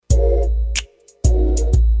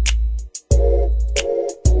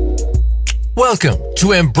Welcome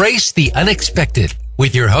to Embrace the Unexpected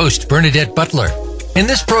with your host, Bernadette Butler. In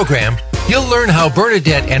this program, you'll learn how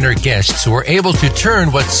Bernadette and her guests were able to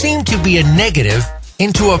turn what seemed to be a negative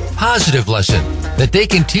into a positive lesson that they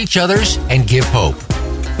can teach others and give hope.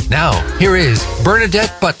 Now, here is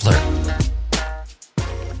Bernadette Butler.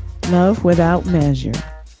 Love without measure.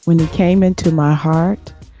 When he came into my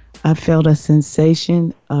heart, I felt a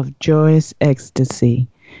sensation of joyous ecstasy.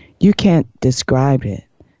 You can't describe it.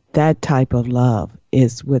 That type of love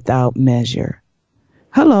is without measure.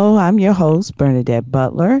 Hello, I'm your host, Bernadette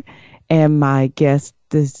Butler, and my guest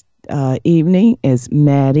this evening is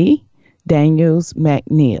Maddie Daniels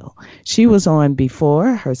McNeil. She was on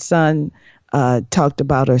before. Her son talked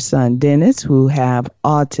about her son, Dennis, who have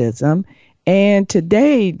autism. And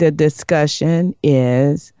today the discussion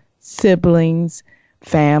is siblings,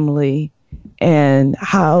 family, and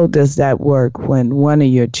how does that work when one of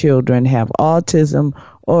your children have autism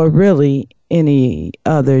or really any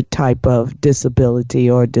other type of disability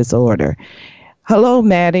or disorder. Hello,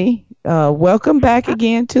 Maddie. Welcome back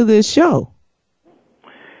again to this show.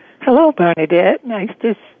 Hello, Bernadette. Nice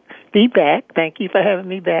to be back. Thank you for having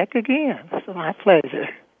me back again. It's my pleasure.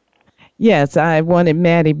 Yes, I wanted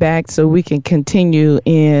Maddie back so we can continue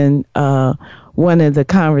in one of the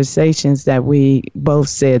conversations that we both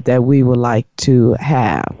said that we would like to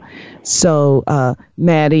have. So,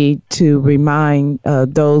 Maddie, to remind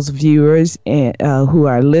those viewers who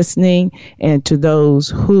are listening and to those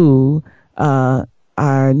who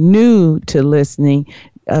are new to listening,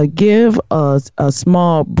 give us a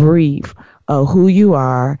small brief of who you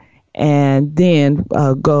are, and then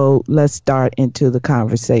let's start into the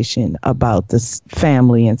conversation about the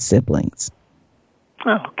family and siblings.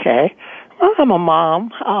 Okay. Well, I'm a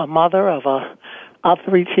mom, mother of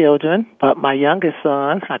 3 children, but my youngest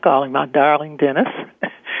son, I call him my darling Dennis.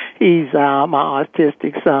 He's my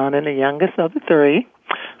autistic son and the youngest of the 3.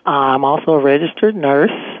 I'm also a registered nurse,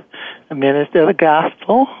 a minister of the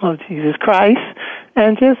gospel of Jesus Christ,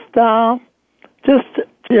 and just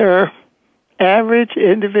your average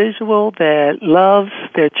individual that loves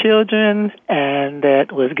their children and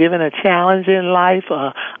that was given a challenge in life,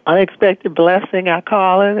 unexpected blessing, I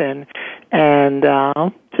call it, and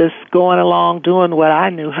just going along doing what I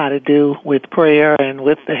knew how to do with prayer and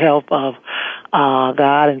with the help of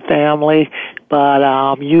God and family,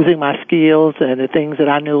 but using my skills and the things that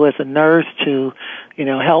I knew as a nurse to,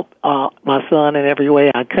 help my son in every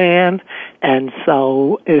way I can. And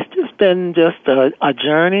so it's just been a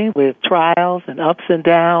journey with trials and ups and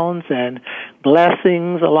downs and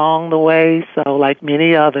blessings along the way. So like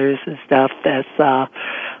many others and stuff, that's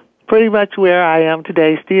pretty much where I am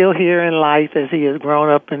today, still here in life as he has grown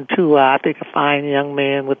up into, I think, a fine young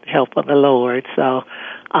man with the help of the Lord. So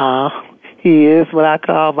he is what I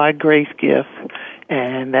call my grace gift,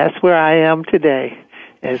 and that's where I am today.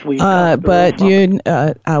 As we but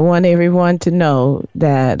I want everyone to know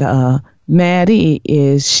that Maddie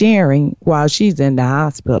is sharing while she's in the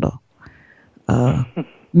hospital.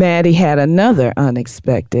 Maddie had another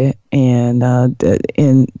unexpected, and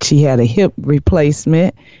she had a hip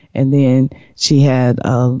replacement, and then she had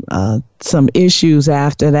some issues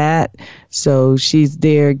after that. So she's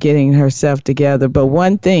there getting herself together. But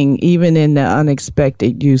one thing, even in the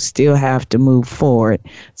unexpected, you still have to move forward.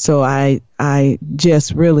 So I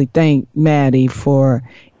just really thank Maddie for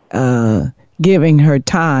giving her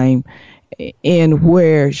time in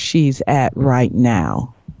where she's at right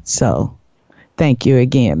now. So thank you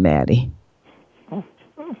again, Maddie.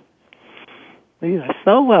 You are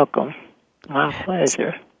so welcome. My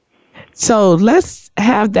pleasure. So let's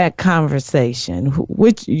have that conversation.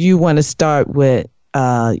 Which you want to start with,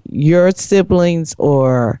 your siblings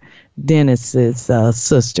or Dennis's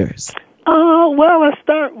sisters? Well, let's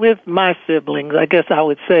start with my siblings. I guess I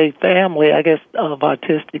would say family, of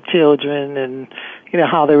autistic children, and,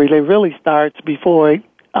 how they really starts before it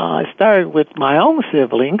started with my own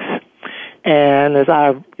siblings. And as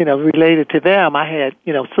I, related to them, I had,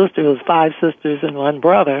 sisters, it was 5 sisters and 1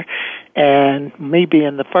 brother. And me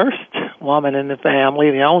being the first woman in the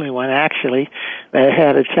family, the only one actually, that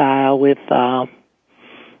had a child with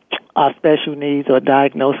special needs or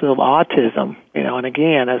diagnosis of autism, and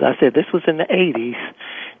again, as I said, this was in the 80s.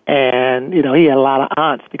 And, he had a lot of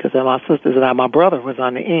aunts because of my sisters and my brother was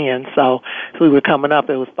on the end. So we were coming up,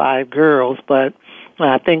 there was 5 girls, but when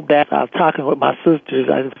I think back, I was talking with my sisters.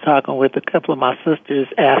 I was talking with a couple of my sisters,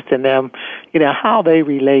 asking them, how they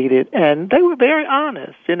related. And they were very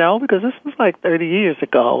honest, because this was like 30 years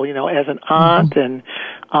ago, as an aunt and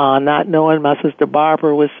not knowing. My sister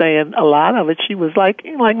Barbara was saying a lot of it. She was like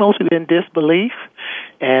most people in disbelief.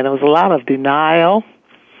 And there was a lot of denial.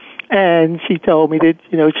 And she told me that,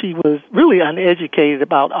 she was really uneducated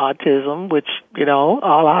about autism, which, a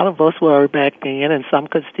lot of us were back then, and some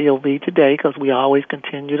could still be today because we always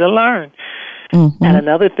continue to learn. Mm-hmm. And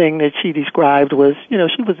another thing that she described was,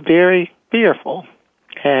 she was very fearful.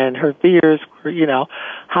 And her fears were,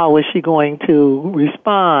 how was she going to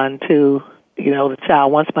respond to, the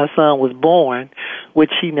child once my son was born? Would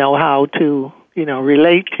she know how to,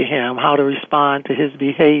 relate to him, how to respond to his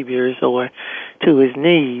behaviors or to his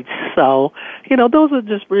needs? So, those are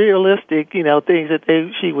just realistic, things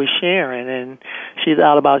that she was sharing. And she's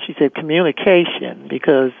all about, she said, communication,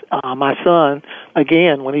 because my son,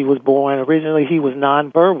 again, when he was born, originally he was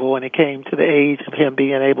nonverbal, and it came to the age of him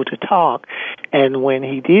being able to talk. And when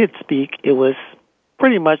he did speak, it was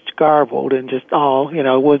pretty much garbled and just all,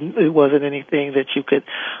 it wasn't anything that you could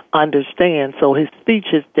understand. So his speech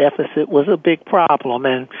deficit was a big problem,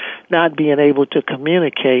 and not being able to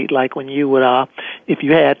communicate, like when you would, if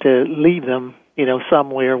you had to leave them,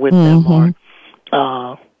 somewhere with them, or,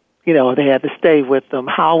 they had to stay with them,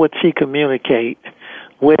 how would she communicate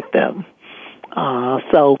with them?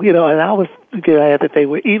 So, and I was glad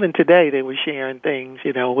that even today, they were sharing things,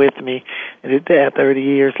 with me, and 30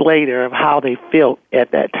 years later, of how they felt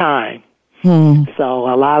at that time. So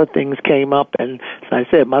a lot of things came up, and as I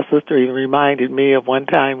said, my sister even reminded me of one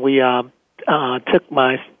time we took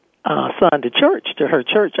my son to church, to her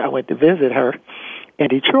church. I went to visit her in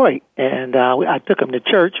Detroit, and I took him to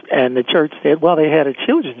church, and the church said, well, they had a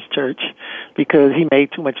children's church because he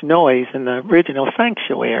made too much noise in the original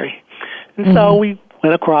sanctuary. And so we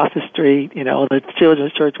went across the street, the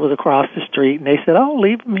children's church was across the street, and they said, oh,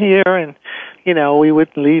 leave him here, and, we would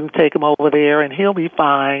leave him, take him over there, and he'll be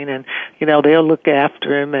fine, and, they'll look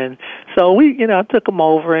after him. And so I took him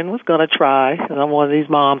over and was going to try, and I'm one of these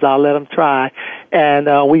moms, I'll let him try. And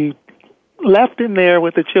we left him there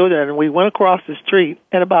with the children, and we went across the street,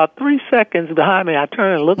 and about 3 seconds behind me, I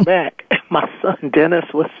turned and looked back. My son Dennis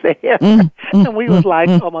was there, and we was like,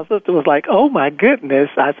 my sister was like, oh my goodness.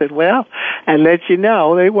 I said, well, and let you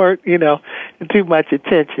know, they weren't, too much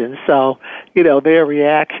attention. So, their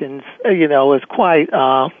reactions, was quite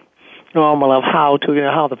normal of how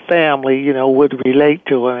the family, would relate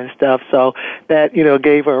to her and stuff. So that,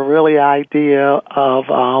 gave her a really idea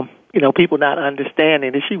of, people not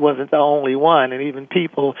understanding that she wasn't the only one, and even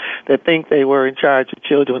people that think they were in charge of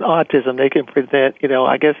children with autism, they can present,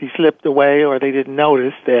 I guess he slipped away or they didn't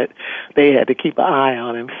notice that they had to keep an eye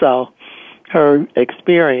on him. So her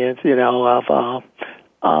experience,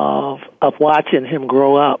 of watching him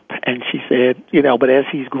grow up, and she said, but as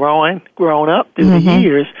he's grown up through the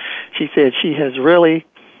years, she said she has really,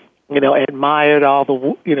 admired all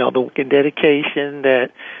the, the work and dedication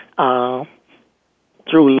that,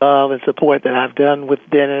 through love and support that I've done with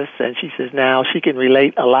Dennis. And she says now she can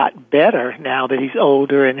relate a lot better now that he's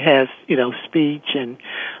older and has, speech, and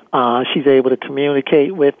she's able to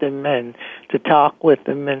communicate with him and to talk with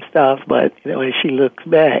him and stuff. But, as she looks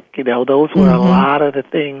back, those were a lot of the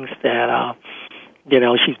things that,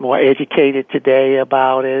 she's more educated today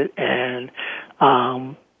about it, and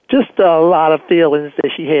just a lot of feelings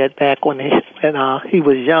that she had back when he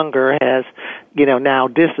was younger has, now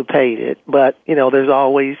dissipated. But, there's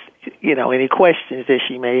always, any questions that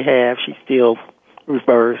she may have, she still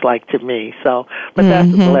refers to me. So, but that's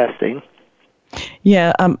a blessing.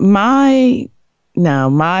 Yeah, my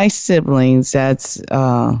siblings, that's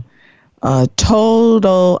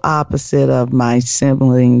total opposite of my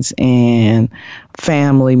siblings and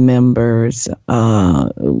family members.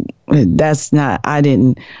 That's not, I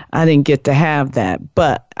didn't get to have that,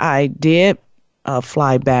 but I did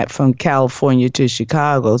fly back from California to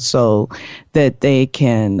Chicago so that they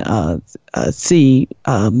can see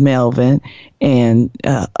Melvin. And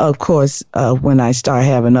of course, when I started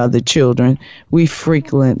having other children, we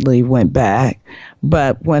frequently went back.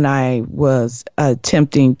 But when I was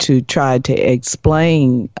attempting to try to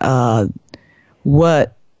explain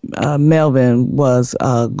what Melvin was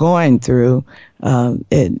going through,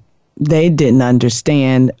 they didn't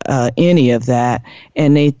understand any of that,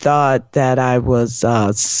 and they thought that I was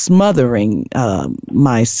smothering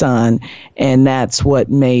my son, and that's what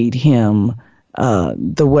made him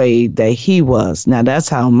the way that he was. Now, that's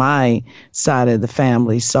how my side of the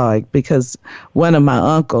family saw it, because one of my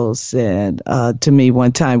uncles said to me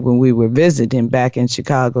one time when we were visiting back in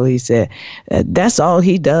Chicago, he said, that's all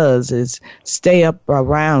he does is stay up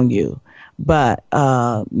around you. But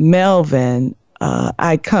Melvin,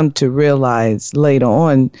 I come to realize later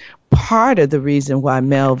on, part of the reason why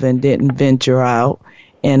Melvin didn't venture out,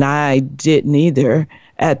 and I didn't either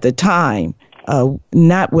at the time,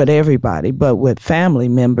 not with everybody, but with family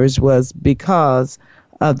members, was because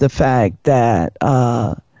of the fact that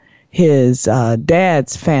his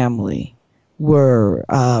dad's family were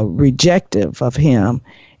rejective of him,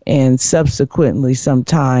 and subsequently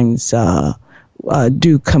sometimes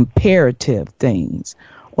do comparative things.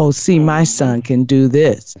 Oh, see, my son can do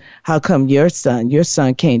this. How come your son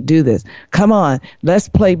can't do this? Come on, let's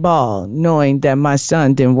play ball, knowing that my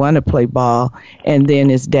son didn't want to play ball, and then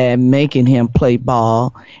his dad making him play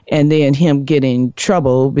ball, and then him getting in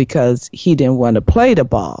trouble because he didn't want to play the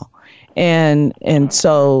ball. And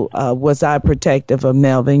so was I protective of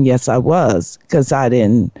Melvin? Yes, I was, because I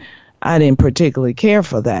didn't particularly care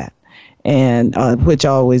for that, and which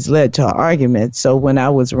always led to an argument. So when I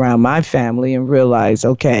was around my family and realized,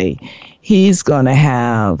 okay, he's going to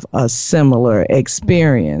have a similar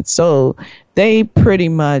experience. So they pretty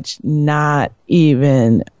much not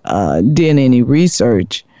even did any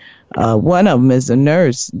research. One of them is a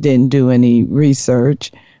nurse, didn't do any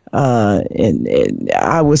research. And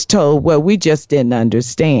I was told, well, we just didn't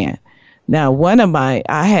understand. Now,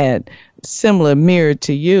 I had similar mirror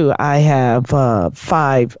to you. I have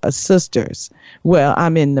 5 sisters. Well,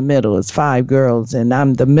 I'm in the middle. It's 5 girls, and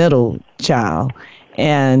I'm the middle child.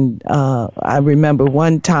 And I remember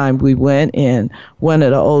one time we went, and one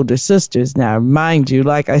of the older sisters, now mind you,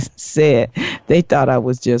 like I said, they thought I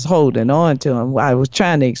was just holding on to him. I was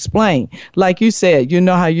trying to explain. Like you said, you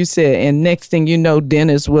know how you said, and next thing you know,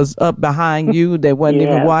 Dennis was up behind you. They wasn't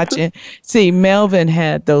even watching. See, Melvin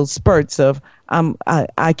had those spurts of,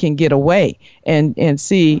 I can get away. And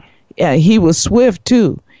see, he was swift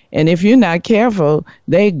too. And if you're not careful,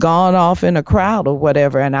 they gone off in a crowd or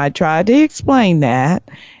whatever. And I tried to explain that.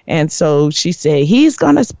 And so she said, he's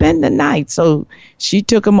going to spend the night. So she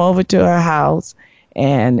took him over to her house,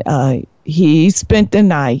 and he spent the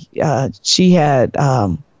night. She had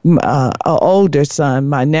an older son,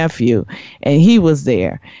 my nephew, and he was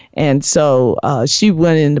there. And so she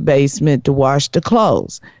went in the basement to wash the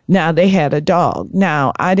clothes. Now, they had a dog.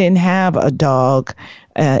 Now, I didn't have a dog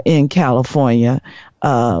in California.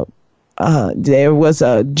 There was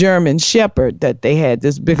a German Shepherd that they had,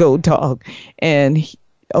 this big old dog. And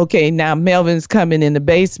now Melvin's coming in the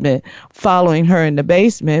basement, following her in the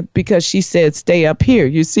basement because she said, stay up here.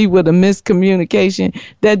 You see, with a miscommunication,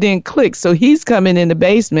 that didn't click. So he's coming in the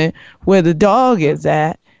basement where the dog is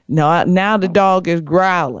at. Now the dog is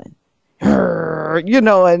growling,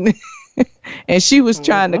 and and she was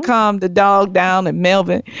trying to calm the dog down, and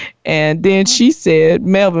Melvin, and then she said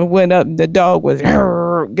Melvin went up and the dog was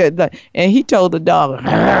and he told the dog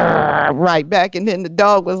right back, and then the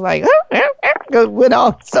dog was like went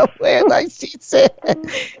off somewhere, like she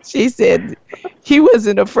said he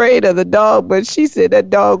wasn't afraid of the dog, but she said that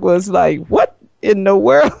dog was like, what in the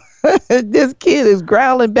world? This kid is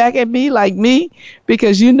growling back at me like me,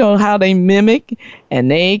 because you know how they mimic,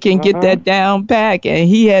 and they can get that down pack, and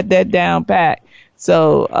he had that down pack.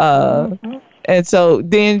 So and so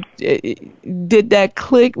then did that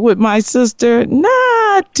click with my sister?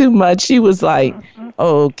 Not too much. She was like,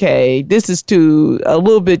 okay, this is a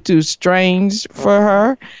little bit too strange for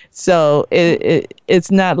her. So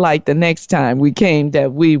it's not like the next time we came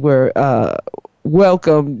that we were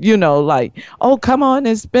welcome, like, oh, come on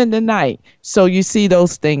and spend the night. So you see,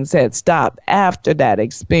 those things had stopped after that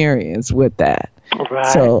experience with that. Right.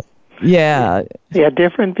 So, yeah. Yeah,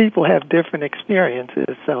 different people have different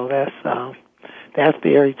experiences, so that's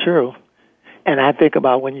very true. And I think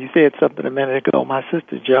about when you said something a minute ago, my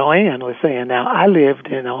sister Joanne was saying, now, I lived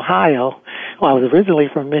in Ohio. Well, I was originally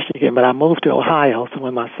from Michigan, but I moved to Ohio. So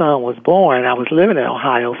when my son was born, I was living in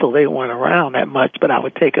Ohio, so they weren't around that much, but I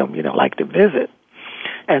would take them, like to visit.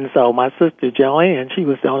 And so my sister Joanne, she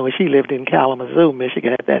was the only one. She lived in Kalamazoo,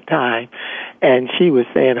 Michigan at that time. And she was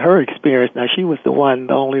saying her experience. Now, she was the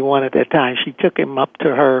only one at that time. She took him up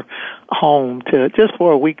to her home just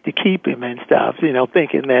for a week to keep him and stuff,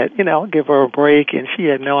 thinking that, give her a break. And she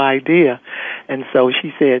had no idea. And so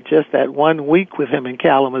she said just that 1 week with him in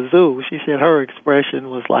Kalamazoo, she said her expression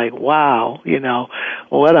was like, wow,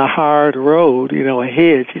 what a hard road,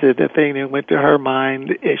 ahead. She said the thing that went to her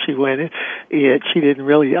mind as she went, she didn't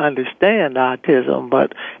really understand autism,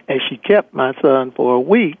 but as she kept my son for a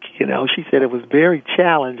week, she said it was very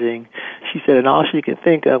challenging. She said, and all she could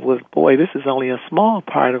think of was, boy, this is only a small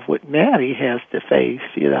part of what Maddie has to face,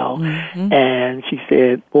 Mm-hmm. And she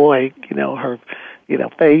said, boy, her,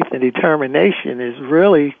 faith and determination is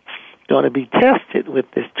really going to be tested with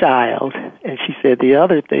this child. And she said the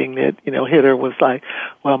other thing that, hit her was like,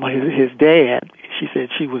 well, his dad, she said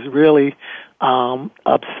she was really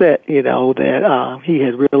upset, that he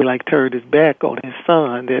had really like turned his back on his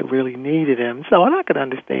son that really needed him. So, and I could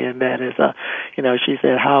understand that as she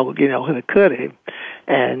said, how, could he?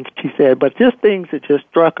 And she said, but just things that just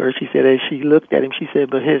struck her. She said, as she looked at him, she said,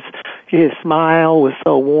 but his smile was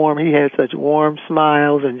so warm. He had such warm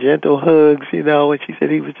smiles and gentle hugs, and she said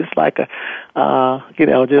he was just like just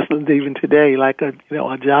even today, like a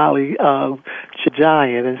jolly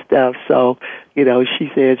giant and stuff. So,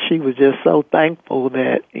 she said she was just so thankful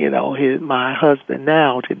that, my husband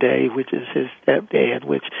now today, which is his stepdad,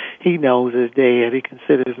 which he knows as dad, he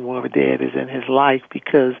considers more of a dad, is in his life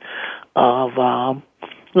because of all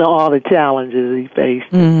the challenges he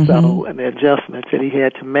faced, and the adjustments that he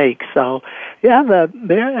had to make. So, there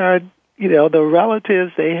are, the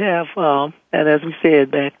relatives they have, and as we said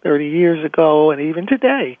back 30 years ago, and even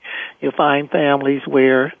today, you'll find families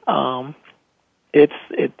where it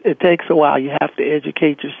takes a while. You have to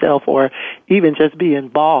educate yourself, or even just be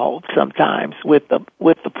involved sometimes with the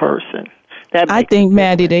person. I think,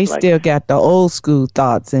 Maddie, they still got the old school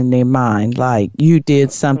thoughts in their mind, like you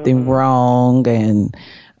did something wrong and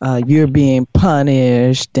you're being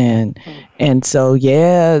punished, and so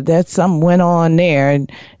that's something went on there,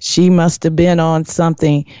 and she must have been on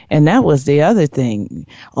something. And that was the other thing.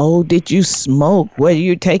 Oh, did you smoke? Were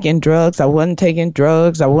you taking drugs? I wasn't taking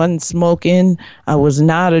drugs. I wasn't smoking. I was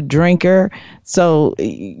not a drinker. So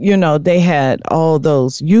they had all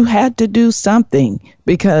those. You had to do something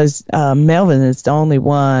because Melvin is the only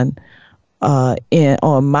one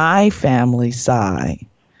on my family side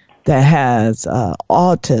that has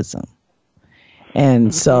autism,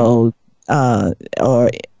 and so no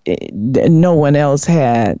one else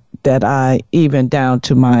had that even down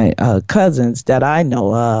to my cousins that I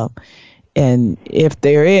know of, and if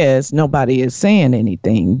there is, nobody is saying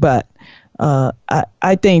anything. But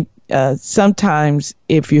I think sometimes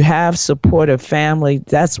if you have supportive family,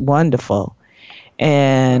 that's wonderful,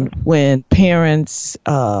 and when parents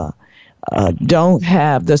don't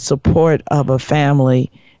have the support of a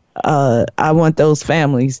family, I want those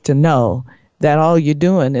families to know that all you're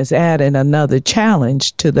doing is adding another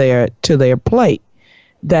challenge to their plate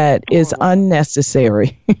that is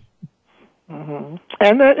unnecessary. And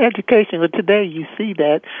that education, but today you see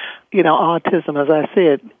that, autism, as I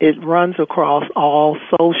said, it runs across all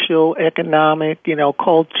social, economic,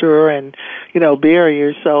 culture and,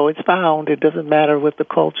 barriers. So it's found, it doesn't matter what the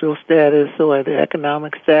cultural status or the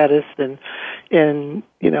economic status and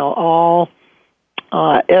all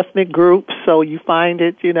ethnic groups, so you find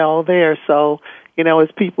it, there. So,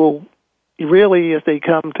 as people really, if they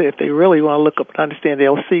really want to look up and understand,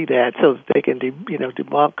 they'll see that so that they can,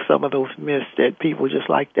 debunk some of those myths that people just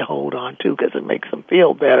like to hold on to because it makes them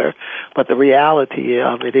feel better. But the reality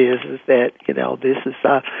of it is that, this is,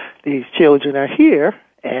 these children are here,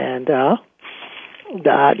 and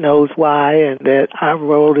God knows why, and that our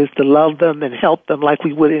role is to love them and help them like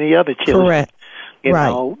we would any other children. Correct.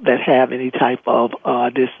 That have any type of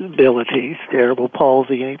disabilities, cerebral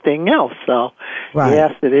palsy, anything else. So,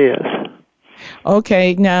 yes, it is.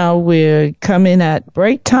 Okay, now we're coming at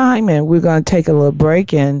break time, and we're going to take a little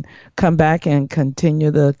break and come back and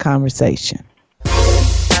continue the conversation.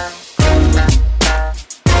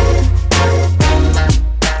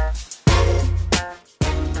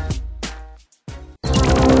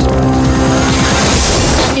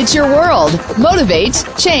 It's your world. Motivate,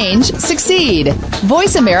 change, succeed.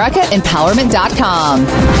 VoiceAmericaEmpowerment.com.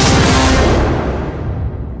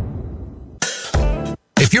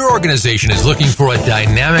 If your organization is looking for a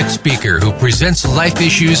dynamic speaker who presents life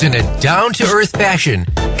issues in a down-to-earth fashion,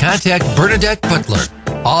 contact Bernadette Butler,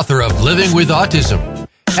 author of Living with Autism.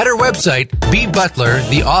 At her website,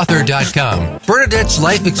 bbutlertheauthor.com, Bernadette's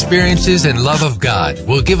life experiences and love of God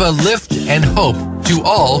will give a lift and hope to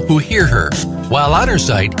all who hear her. While on her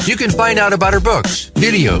site, you can find out about her books,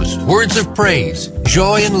 videos, words of praise,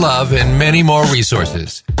 joy and love, and many more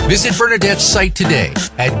resources. Visit Bernadette's site today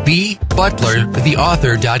at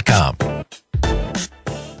bbutlertheauthor.com.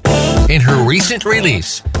 In her recent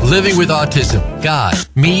release, Living with Autism, God,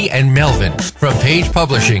 Me, and Melvin, from Page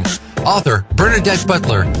Publishing, author Bernadette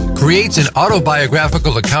Butler creates an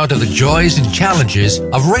autobiographical account of the joys and challenges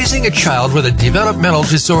of raising a child with a developmental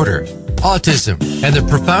disorder, autism, and the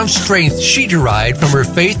profound strength she derived from her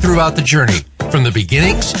faith throughout the journey, from the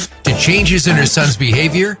beginnings to changes in her son's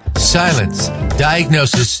behavior, silence,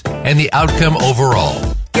 diagnosis, and the outcome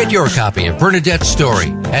overall. Get your copy of Bernadette's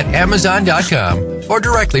story at Amazon.com or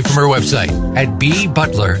directly from her website at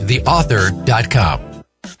bbutlertheauthor.com.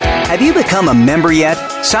 Have you become a member yet?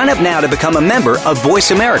 Sign up now to become a member of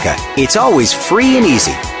Voice America. It's always free and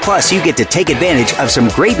easy. Plus, you get to take advantage of some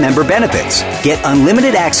great member benefits. Get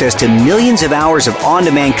unlimited access to millions of hours of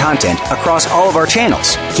on-demand content across all of our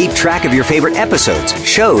channels. Keep track of your favorite episodes,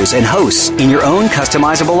 shows, and hosts in your own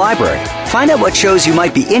customizable library. Find out what shows you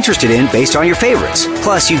might be interested in based on your favorites.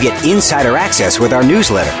 Plus, you get insider access with our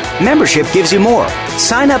newsletter. Membership gives you more.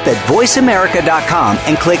 Sign up at voiceamerica.com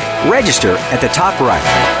and click register at the top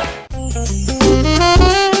right.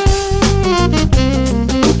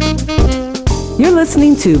 You're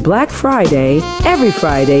listening to Black Friday every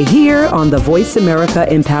Friday here on the Voice America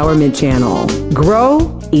Empowerment Channel.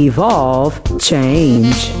 Grow, evolve,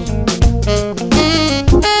 change.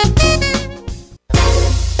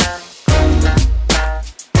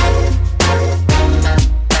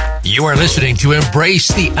 You are listening to Embrace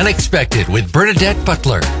the Unexpected with Bernadette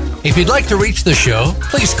Butler. If you'd like to reach the show,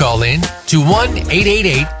 please call in to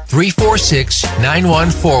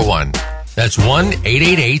 1-888-346-9141. That's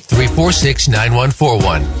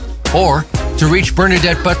 1-888-346-9141. Or, to reach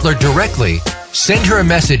Bernadette Butler directly, send her a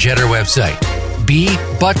message at her website,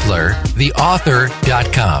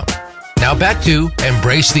 bbutlertheauthor.com. Now back to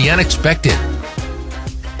Embrace the Unexpected.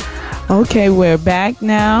 Okay, we're back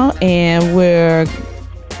now, and we're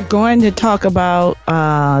going to talk about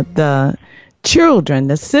the children,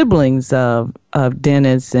 the siblings of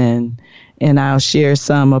Dennis, and I'll share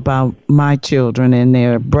some about my children and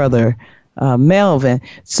their brother, Melvin.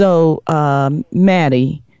 So,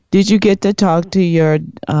 Maddie, did you get to talk to your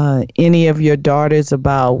any of your daughters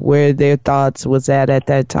about where their thoughts was at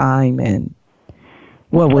that time and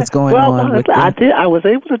what was going on with them? I did. I was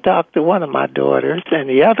able to talk to one of my daughters, and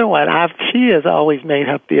the other one, she has always made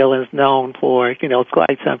her feelings known for,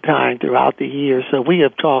 quite some time throughout the years. So we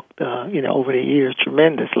have talked, over the years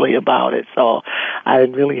tremendously about it. So I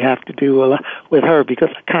didn't really have to do a lot with her because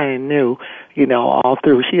I kind of knew, all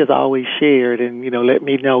through. She has always shared and, let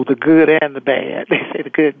me know the good and the bad. They say the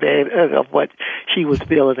good, bad of what she was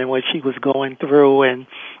feeling and what she was going through. And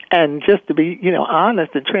just to be,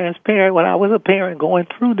 honest and transparent, when I was a parent going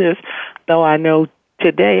through this, though I know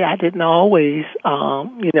today I didn't always,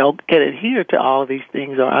 can adhere to all of these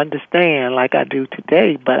things or understand like I do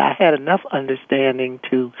today, but I had enough understanding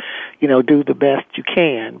to, do the best you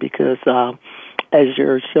can because, as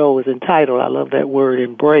your show is entitled, I love that word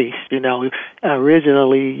embrace,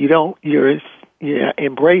 originally you're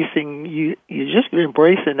embracing, you're just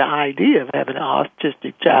embracing the idea of having an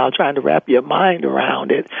autistic child, trying to wrap your mind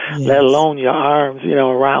around it, yes, let alone your arms,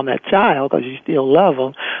 around that child because you still love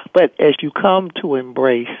them. But as you come to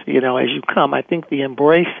embrace, I think the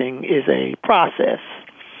embracing is a process.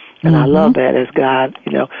 And I love that as God,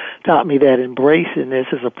 taught me that embracing this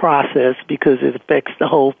is a process because it affects the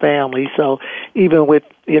whole family. So even with,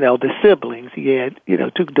 the siblings, he had,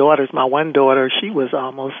 two daughters. My one daughter, she was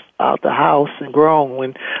almost out the house and grown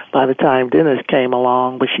when by the time Dennis came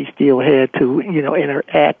along, but she still had to,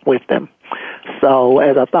 interact with them. So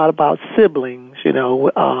as I thought about siblings, you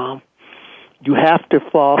have to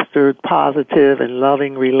foster positive and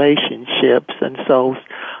loving relationships. And so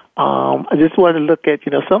I just wanted to look at,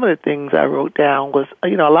 some of the things I wrote down was, a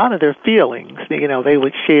lot of their feelings. They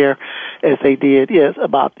would share, as they did, yes,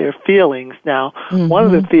 about their feelings. Now, one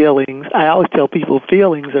of the feelings, I always tell people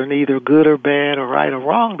feelings are neither good or bad or right or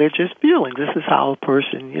wrong. They're just feelings. This is how a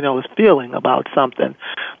person, is feeling about something.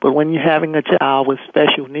 But when you're having a child with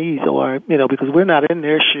special needs or, because we're not in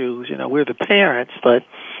their shoes, we're the parents, but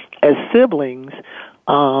as siblings,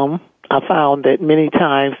 I found that many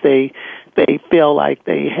times they feel like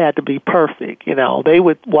they had to be perfect. They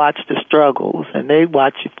would watch the struggles and they'd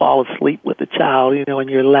watch you fall asleep with the child, in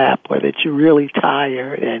your lap, or that you're really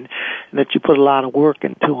tired and that you put a lot of work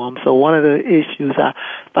into them. So one of the issues I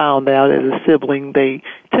found out as a sibling, she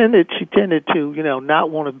tended to, not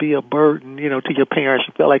want to be a burden, to your parents.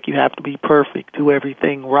 You feel like you have to be perfect, do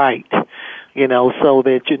everything right, so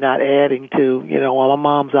that you're not adding to, well, my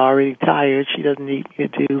mom's already tired, she doesn't need me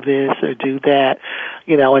to do this or do that,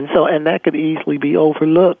 and that could easily be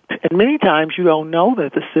overlooked. And many times you don't know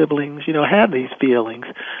that the siblings, have these feelings.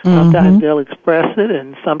 Sometimes they'll express it,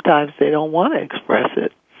 and sometimes they don't want to express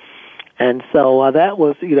it. And so that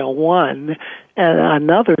was, one. And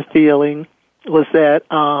another feeling was that,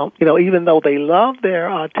 even though they love their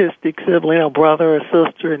autistic sibling, a brother or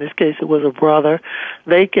sister, in this case it was a brother,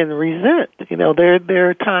 they can resent. There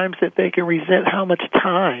are times that they can resent how much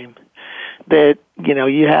time that,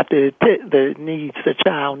 you have to, the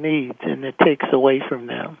child needs, and it takes away from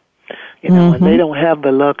them. And they don't have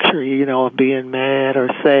the luxury, of being mad or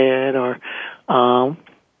sad or,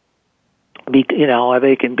 or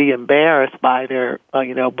they can be embarrassed by their,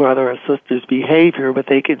 brother or sister's behavior, but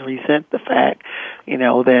they can resent the fact,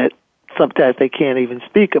 that sometimes they can't even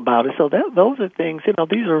speak about it. So those are things,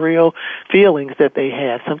 these are real feelings that they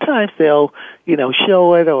have. Sometimes they'll,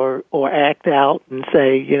 show it or act out and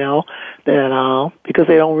say, that because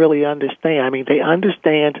they don't really understand. I mean, they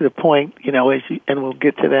understand to the point, and we'll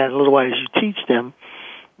get to that in a little while as you teach them,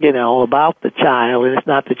 about the child, and it's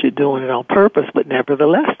not that you're doing it on purpose, but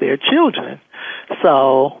nevertheless, they're children.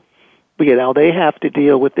 So, they have to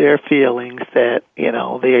deal with their feelings that,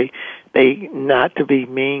 they not to be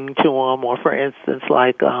mean to them, or for instance,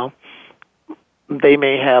 like, they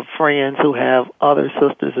may have friends who have other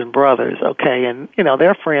sisters and brothers, okay, and,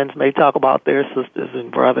 their friends may talk about their sisters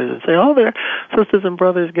and brothers and say, oh, their sisters and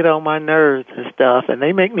brothers get on my nerves and stuff, and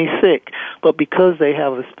they make me sick. But because they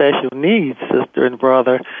have a special needs sister and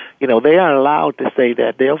brother, they aren't allowed to say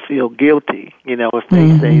that. They'll feel guilty, if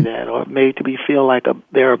they say that, or made to be feel like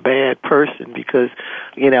they're a bad person because,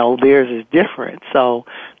 theirs is different. So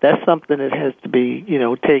that's something that has to be,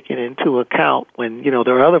 taken into account when,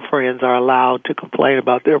 their other friends are allowed to complain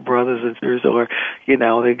about their brothers and sisters, or, they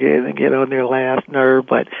get on their last nerve.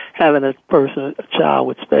 But having a child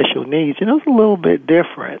with special needs, it's a little bit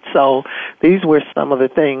different. So these were some of the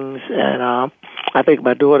things, and I think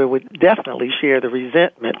my daughter would definitely share the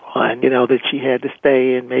resentment one, that she had to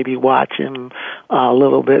stay and maybe watch him a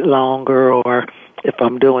little bit longer, or if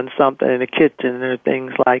I'm doing something in the kitchen or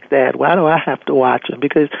things like that, why do I have to watch them?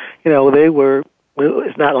 Because, they were,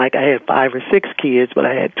 it's not like I had 5 or 6 kids, but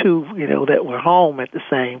I had 2, that were home at the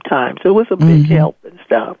same time. So it was a big help and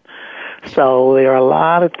stuff. So there are a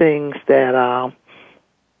lot of things that,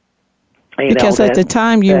 because at the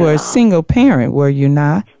time you were a single parent, were you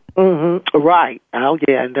not? Right. Oh,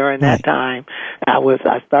 yeah. And during that time,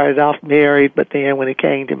 I started off married, but then when it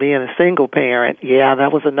came to being a single parent,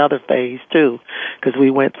 that was another phase too, because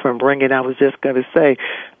we went from bringing. I was just going to say,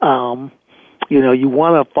 you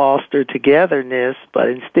want to foster togetherness, but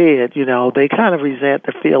instead, they kind of resent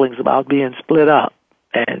the feelings about being split up.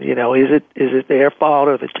 And, is it their fault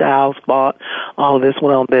or the child's fault? All of this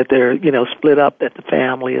went on that they're, split up, that the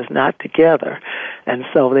family is not together. And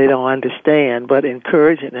so they don't understand, but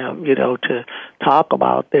encouraging them, to talk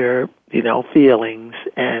about their, feelings.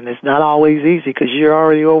 And it's not always easy because you're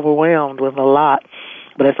already overwhelmed with a lot.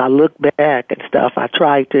 But as I look back and stuff, I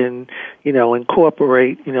try to,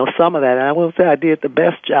 incorporate, some of that. And I will say I did the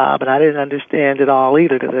best job, and I didn't understand it all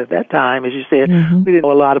either, because at that time, as you said, we didn't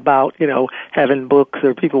know a lot about, having books,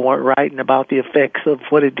 or people weren't writing about the effects of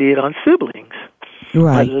what it did on siblings.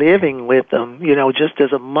 Right. But living with them, just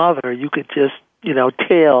as a mother, you could just,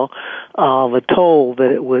 tell the toll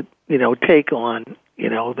that it would, take on,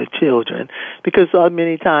 the children. Because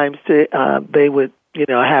many times they would,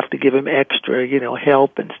 have to give him extra,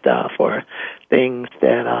 help and stuff, or things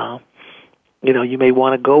that, you may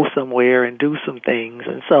want to go somewhere and do some things.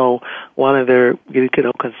 And so one of their,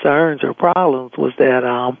 concerns or problems was that,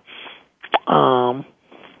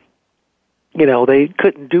 they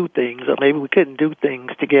couldn't do things, or maybe we couldn't do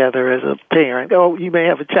things together as a parent. Oh, you may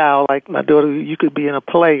have a child like my daughter, you could be in a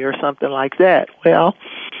play or something like that. Well,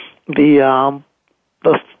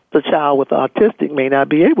 the child with autistic may not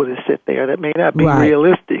be able to sit there. That may not be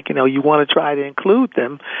realistic. You want to try to include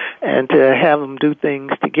them and to have them do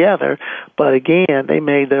things together. But again,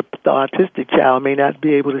 the autistic child may not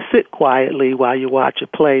be able to sit quietly while you watch a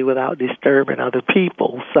play without disturbing other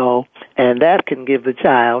people. So, and that can give the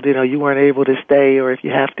child, you weren't able to stay, or if you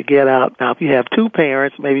have to get up. Now, if you have 2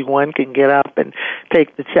 parents, maybe one can get up and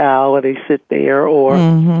take the child while they sit there, or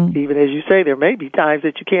even as you say, there may be times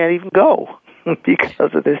that you can't even go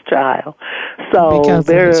because of this child. So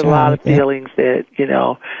there's a lot of feelings that,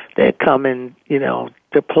 that come in,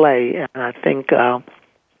 to play. And I think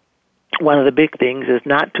one of the big things is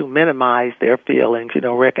not to minimize their feelings,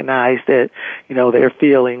 recognize that, their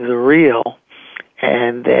feelings are real,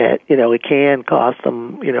 and that, it can cause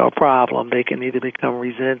them, a problem. They can either become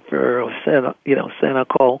resentful or,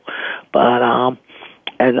 cynical, but,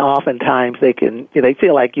 and oftentimes they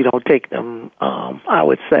feel like you don't take them, I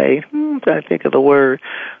would say, I'm trying to think of the word,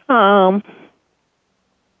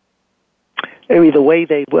 maybe the way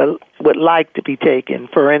they would like to be taken.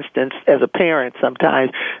 For instance, as a parent,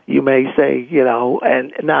 sometimes you may say,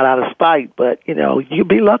 and not out of spite, but, you'd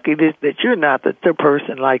be lucky that you're not the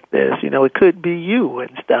person like this. It could be you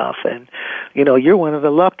and stuff, and, you're one of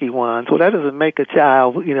the lucky ones. Well, that doesn't make a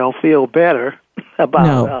child, feel better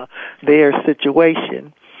about their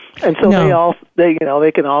situation. And so they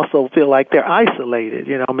can also feel like they're isolated.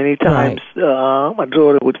 Many times my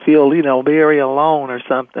daughter would feel, very alone or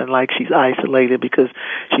something, like she's isolated because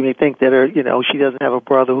she may think that she doesn't have a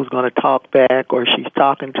brother who's going to talk back, or she's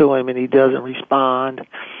talking to him and he doesn't respond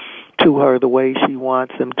to her the way she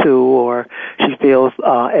wants him to, or she feels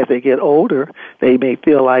as they get older, they may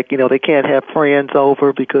feel like, they can't have friends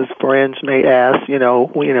over because friends may ask, you're a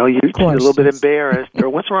little bit embarrassed, or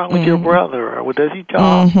what's wrong with your brother, or does he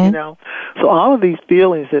talk, So all of these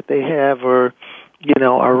feelings that they have are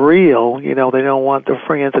real. They don't want their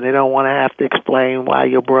friends, and they don't want to have to explain why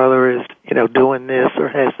your brother is, doing this or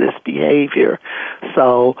has this behavior.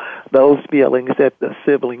 So those feelings that the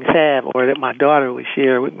siblings have, or that my daughter would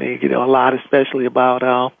share with me, a lot, especially about,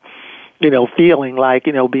 feeling like,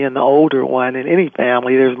 being the older one in any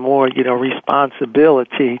family, there's more,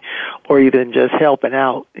 responsibility, or even just helping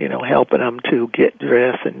out, helping them to get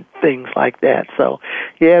dressed and things like that. So,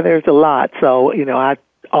 yeah, there's a lot. So, I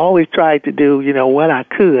always tried to do, what I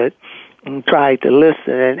could, and tried to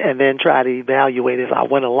listen and then try to evaluate as I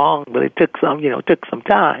went along. But it took some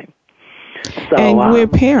time. So, and we're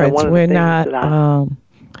parents.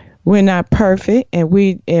 We're not perfect, and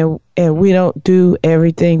we don't do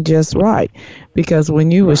everything just right. Because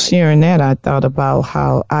when you were sharing that, I thought about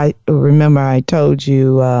how I remember I told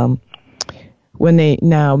you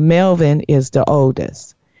now Melvin is the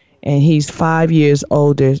oldest, and he's 5 years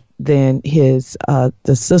older than his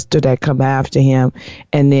the sister that come after him,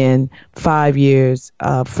 and then 5 years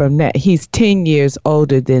from that, he's 10 years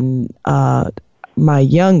older than my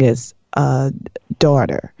youngest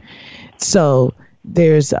daughter. So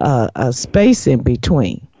there's a space in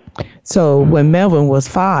between. So when Melvin was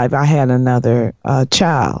 5, I had another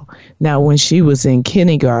child. Now, when she was in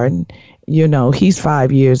kindergarten, he's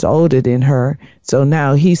 5 years older than her. So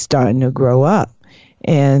now he's starting to grow up.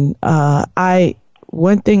 And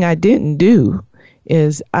one thing I didn't do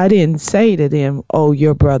is I didn't say to them, "Oh,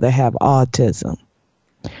 your brother have autism."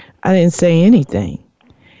 I didn't say anything.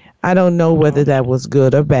 I don't know whether that was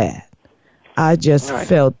good or bad. I just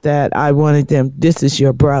felt that I wanted them, this is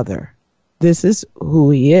your brother. This is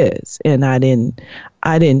who he is. And I didn't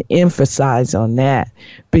emphasize on that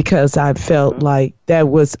because I felt like there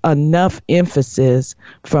was enough emphasis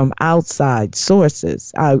from outside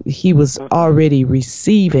sources. He was already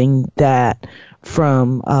receiving that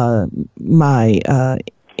from my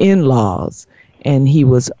in-laws, and he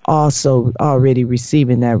was also already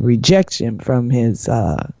receiving that rejection from his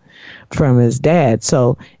dad.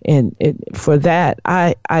 So, for that,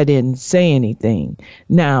 I didn't say anything.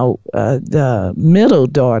 Now, the middle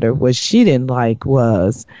daughter, what she didn't like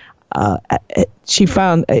was, she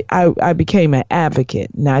found, I became an advocate,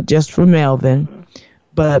 not just for Melvin,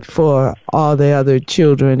 but for all the other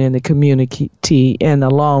children in the community, and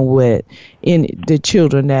along with the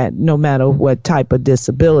children that no matter what type of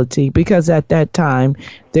disability, because at that time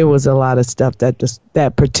there was a lot of stuff that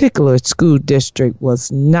that particular school district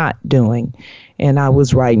was not doing. And I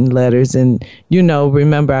was writing letters, and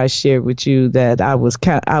remember I shared with you that I was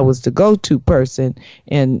the go-to person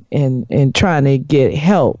in trying to get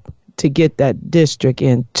help to get that district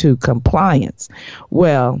into compliance.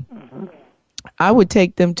 Well, I would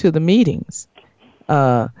take them to the meetings,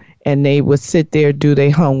 and they would sit there, do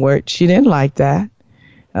their homework. She didn't like that.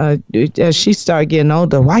 As she started getting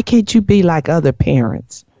older, why can't you be like other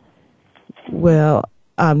parents? Well,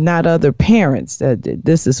 I'm not other parents.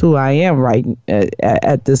 This is who I am right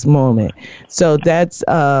at this moment. So that's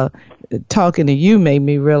talking to you made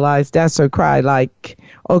me realize that's her cry. Like,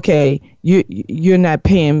 okay, you're not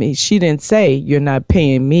paying me. She didn't say you're not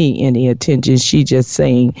paying me any attention. She just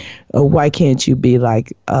saying, why can't you be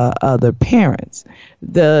like other parents?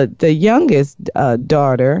 The youngest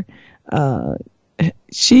daughter,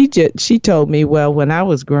 she told me, well, when I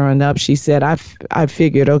was growing up, she said, I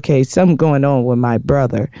figured, okay, something going on with my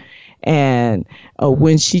brother. And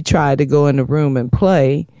when she tried to go in the room and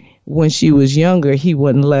play, when she was younger, he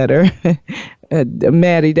wouldn't let her.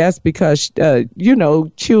 Maddie, that's because,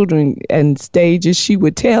 children and stages, she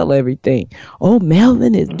would tell everything. Oh,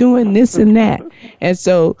 Melvin is doing this and that. And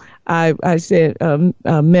so I said,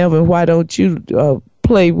 Melvin, why don't you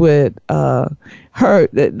play with her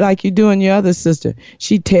like you do in your other sister?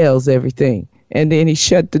 She tells everything. And then he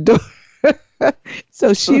shut the door.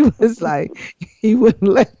 So she was like, he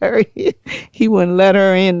wouldn't let her in. He wouldn't let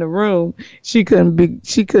her in the room. She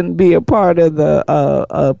couldn't be a part of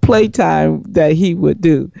the playtime that he would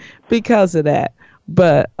do because of that.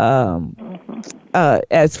 But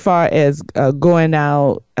as far as going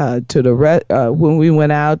out to the when we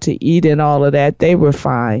went out to eat and all of that, they were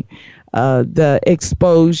fine. the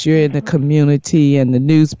exposure in the community and the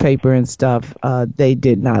newspaper and stuff, they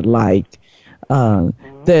did not like.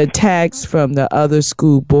 The attacks from the other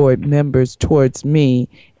school board members towards me,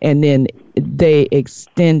 and then they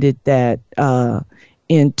extended that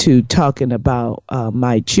into talking about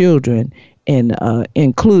my children, and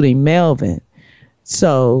including Melvin.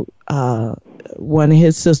 So one of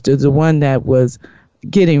his sisters, the one that was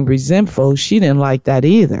getting resentful, she didn't like that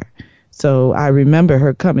either. So I remember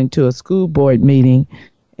her coming to a school board meeting,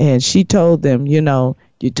 and she told them, you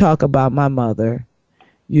talk about my mother.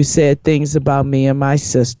 You said things about me and my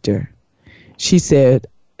sister. She said,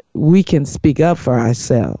 we can speak up for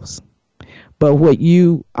ourselves. But what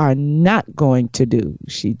you are not going to do,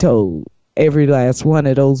 she told every last one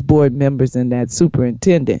of those board members and that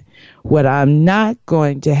superintendent, what I'm not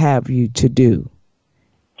going to have you to do,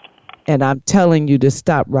 and I'm telling you to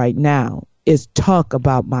stop right now, is talk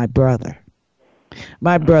about my brother.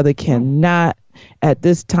 My brother cannot at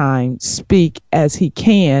this time speak as he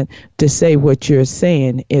can to say what you're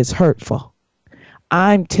saying is hurtful.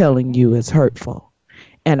 I'm telling you it's hurtful.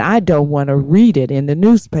 And I don't want to read it in the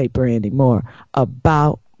newspaper anymore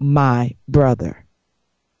about my brother.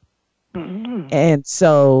 Mm-hmm. And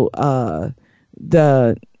so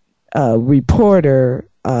the reporter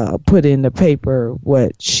put in the paper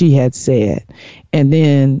what she had said. And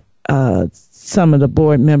then some of the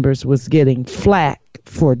board members was getting flack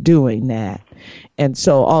for doing that. And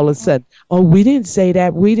so all of a sudden, we didn't say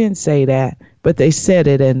that. But they said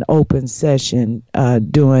it in open session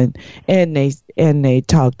and they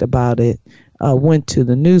talked about it, went to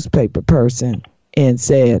the newspaper person and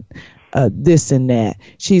said this and that.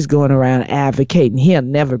 She's going around advocating he'll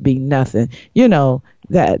never be nothing.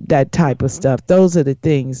 That type of stuff. Those are the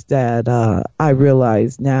things that I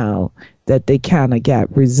realize now that they kind of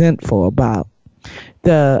got resentful about.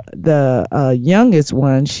 The youngest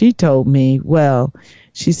one, she told me,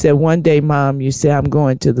 she said, one day, Mom, you said, I'm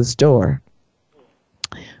going to the store.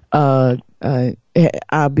 I'll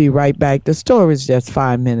be right back. The store is just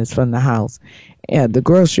 5 minutes from the house, at the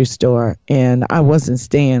grocery store, and I wasn't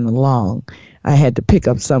staying long. I had to pick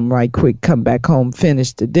up something right quick, come back home,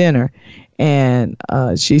 finish the dinner. And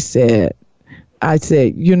she said, I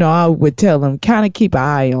said, I would tell them, kind of keep an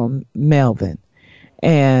eye on Melvin.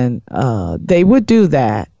 And they would do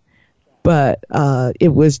that. But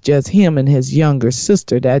it was just him and his younger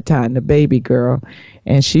sister that time, the baby girl.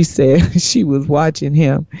 And she said she was watching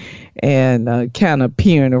him and kind of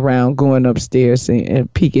peering around, going upstairs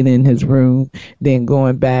and peeking in his room, then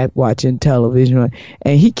going back, watching television.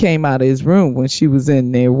 And he came out of his room when she was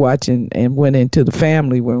in there watching and went into the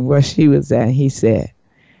family room where she was at. He said,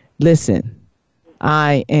 listen,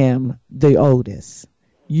 I am the oldest.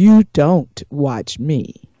 You don't watch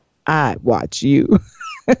me. I watch you.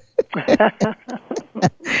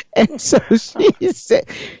 And so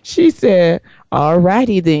she said, all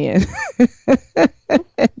righty then.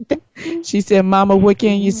 She said, Mama, what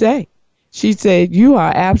can you say? She said, you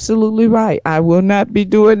are absolutely right. I will not be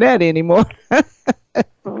doing that anymore.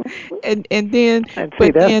 and then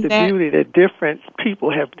see, that's the beauty that different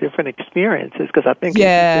people have different experiences, because I think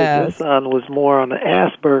your son was more on the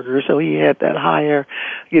Asperger, so he had that higher,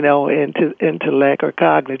 intellect or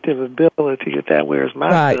cognitive ability with that, whereas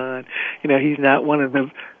my son, he's not one of the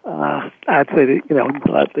I'd say that,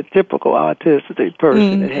 like the typical autistic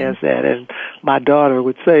person that has that. And my daughter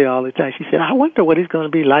would say all the time, she said, I wonder what he's going to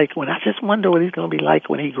be like when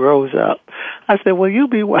he grows up. I said, well, you'll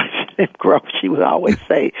be watching him grow. She would always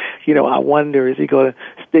say, I wonder, is he going to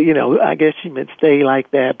stay, I guess she meant stay like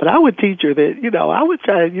that. But I would teach her that, I would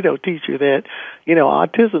try to, teach her that,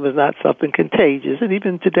 autism is not something contagious. And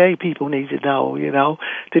even today, people need to know,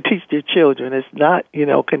 to teach their children it's not,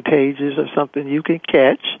 contagious or something you can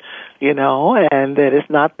catch, and that it's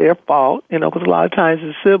not their fault, because a lot of times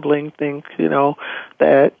the sibling thinks,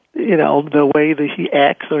 that, the way that he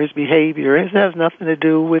acts or his behavior, it has nothing to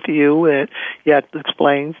do with you. And you have to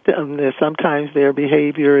explain to them that sometimes their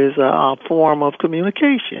behavior is a form of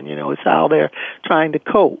communication. It's how they're trying to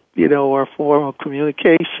cope, or a form of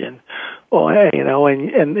communication. Or,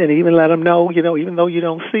 and even let them know, even though you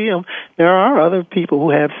don't see them, there are other people who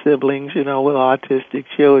have siblings, with autistic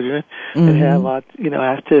children and have,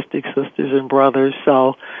 autistic sisters and brothers.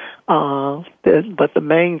 So, but the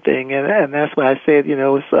main thing, and that's why I said,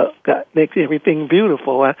 it makes everything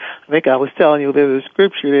beautiful. I think I was telling you there's a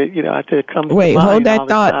scripture that, I said comes to mind. Wait, hold that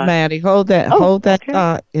thought, Maddie. Hold that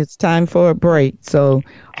thought. It's time for a break, so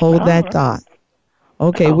hold that thought.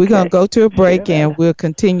 Okay, we're going to go to a break and we'll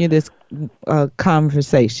continue this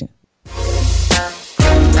conversation.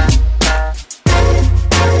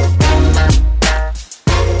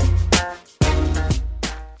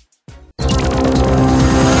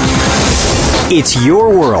 It's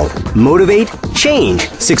your world. Motivate, change,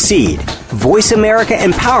 succeed.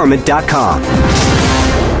 VoiceAmericaEmpowerment.com.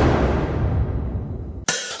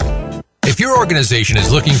 If your organization is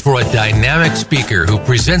looking for a dynamic speaker who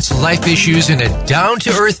presents life issues in a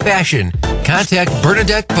down-to-earth fashion, contact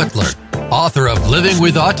Bernadette Butler, author of Living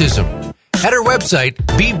with Autism. At her website,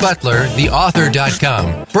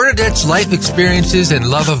 bbutlertheauthor.com, Bernadette's life experiences and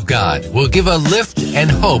love of God will give a lift and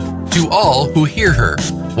hope to all who hear her.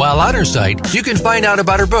 While on her site, you can find out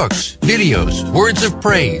about her books, videos, words of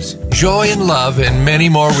praise, joy and love, and many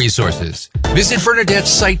more resources. Visit Bernadette's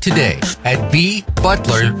site today at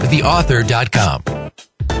bbutlertheauthor.com.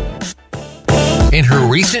 In her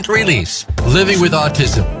recent release, Living with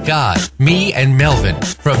Autism, God, Me, and Melvin,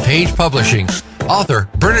 from Page Publishing, author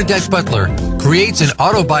Bernadette Butler creates an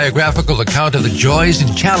autobiographical account of the joys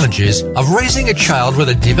and challenges of raising a child with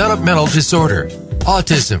a developmental disorder,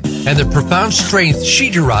 autism, and the profound strength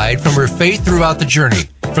she derived from her faith throughout the journey,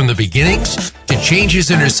 from the beginnings to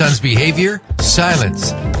changes in her son's behavior,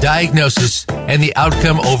 silence, diagnosis, and the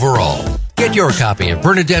outcome overall. Get your copy of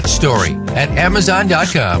Bernadette's story at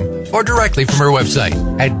Amazon.com or directly from her website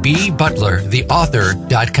at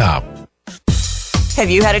bbutlertheauthor.com.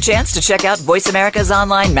 Have you had a chance to check out Voice America's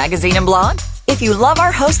online magazine and blog? If you love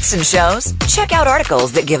our hosts and shows, check out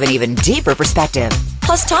articles that give an even deeper perspective,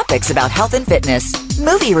 plus topics about health and fitness,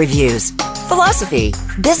 movie reviews, philosophy,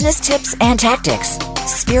 business tips and tactics,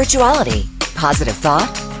 spirituality, positive thought,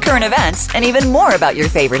 current events, and even more about your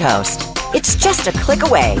favorite host. It's just a click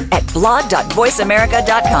away at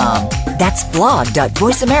blog.voiceamerica.com. That's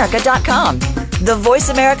blog.voiceamerica.com. The Voice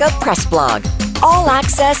America Press Blog. All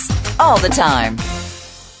access, all the time.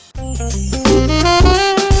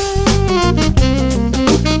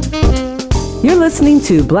 You're listening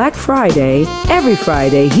to Black Friday every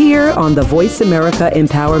Friday here on the Voice America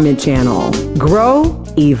Empowerment Channel. Grow,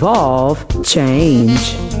 evolve,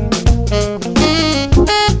 change.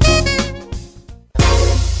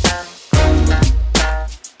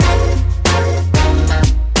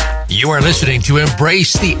 You are listening to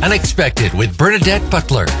Embrace the Unexpected with Bernadette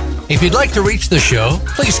Butler. If you'd like to reach the show,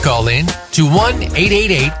 please call in to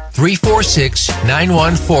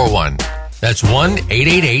 1-888-346-9141. That's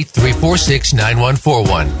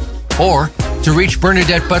 1-888-346-9141. Or to reach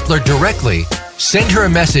Bernadette Butler directly, send her a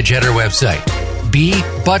message at her website,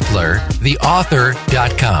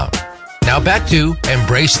 bbutlertheauthor.com. Now back to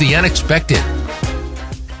Embrace the Unexpected.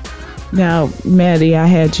 Now, Maddie, I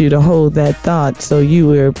had you to hold that thought, so you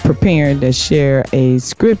were preparing to share a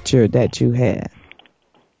scripture that you had.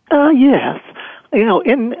 Yes. You know,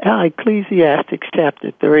 in Ecclesiastes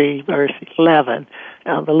chapter 3, verse 11,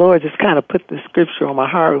 the Lord just kind of put the scripture on my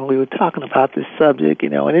heart when we were talking about this subject,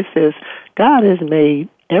 and it says, God has made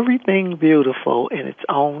everything beautiful in its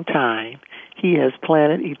own time. He has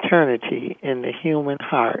planted eternity in the human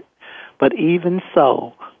heart. But even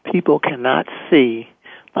so, people cannot see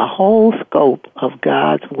the whole scope of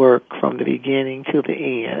God's work from the beginning to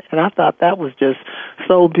the end. And I thought that was just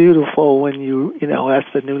so beautiful when that's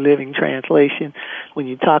the New Living Translation, when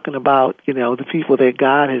you're talking about, the people that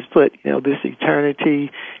God has put, this eternity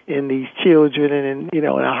in these children and in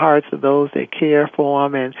the hearts of those that care for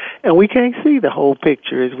them. And we can't see the whole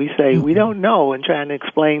picture, as we say. We don't know, and trying to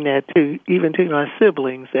explain that even to my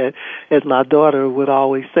siblings, that, as my daughter would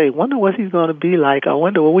always say, wonder what he's going to be like. I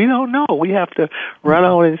wonder, well, we don't know. We have to run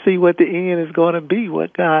on and see what the end is going to be,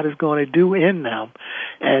 what God is going to do in them.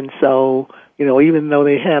 And so, even though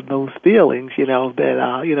they have those feelings,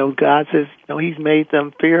 that, God says, He's made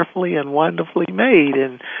them fearfully and wonderfully made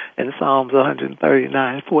in Psalms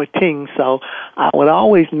 139:14. So I would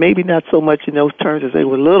always, maybe not so much in those terms as they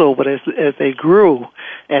were little, but as they grew,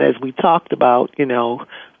 and as we talked about,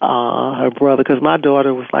 her brother, because my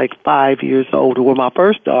daughter was like 5 years older. Well, my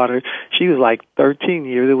first daughter, she was like 13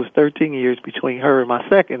 years. It was 13 years between her and my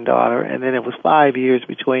second daughter, and then it was 5 years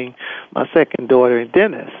between my second daughter and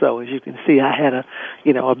Dennis. So as you can see, I had a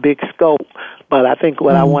big scope. But I think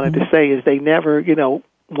what I wanted to say is they never,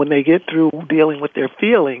 when they get through dealing with their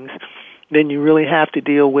feelings, then you really have to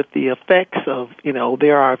deal with the effects of,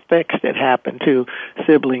 there are effects that happen to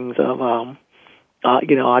siblings of,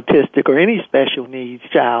 autistic or any special needs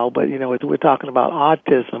child, but, as we're talking about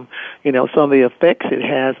autism, some of the effects it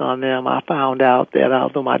has on them, I found out that,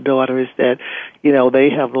 although my daughter is that, they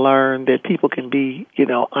have learned that people can be,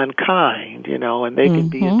 unkind, and they can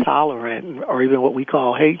be intolerant, or even what we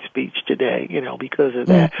call hate speech today, because of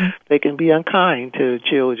that. They can be unkind to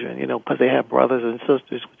children, because they have brothers and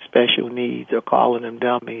sisters with special needs or calling them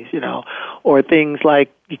dummies, or things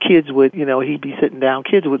like the kids would, he'd be sitting down,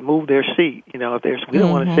 kids would move their seat, if we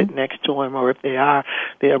don't want to sit next to him, or if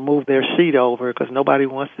they'll move their seat over because nobody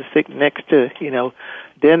wants to sit next to,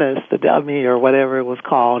 Dennis, the dummy, or whatever it was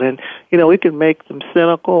called. And, it can make them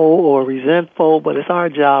cynical or resentful, but it's our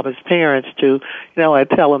job as parents to, I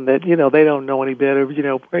tell them that, they don't know any better,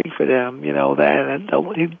 pray for them,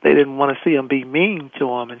 that they didn't want to see them be mean to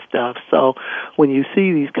them and stuff. So when you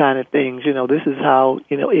see these kind of things, this is how,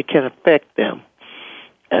 it can affect them.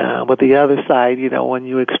 But the other side, when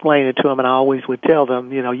you explain it to them, and I always would tell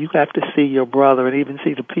them, you have to see your brother and even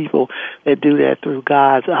see the people that do that through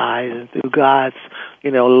God's eyes and through God's,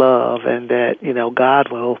 love, and that,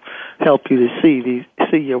 God will help you to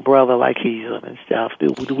see your brother like he's him and stuff.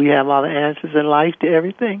 Do we have all the answers in life to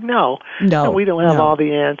everything? No. And we don't have all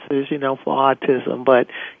the answers, for autism. But,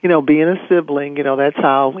 being a sibling, that's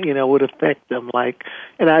how, it would affect them.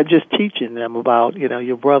 And I just teaching them about,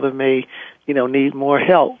 your brother may, need more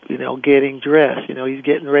help, getting dressed. He's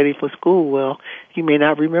getting ready for school. Well, he may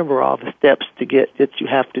not remember all the steps that you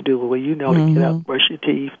have to do. Well, to get up, brush your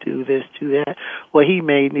teeth, do this, do that. Well, he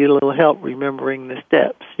may need a little help remembering the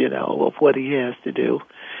steps, of what he has to do,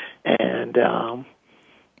 and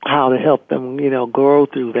how to help them, grow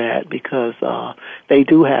through that, because they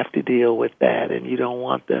do have to deal with that, and you don't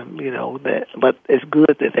want them, that. But it's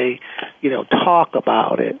good that they, talk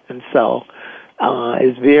about it, and so.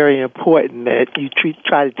 It's very important that you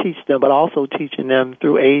try to teach them, but also teaching them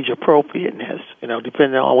through age appropriateness.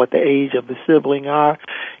 Depending on what the age of the sibling is.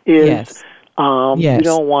 Yes. You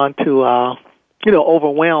don't want to,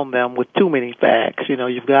 overwhelm them with too many facts.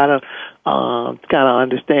 You've got to kind of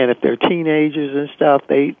understand if they're teenagers and stuff.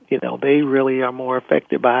 They really are more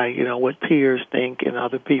affected by what peers think and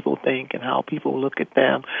other people think and how people look at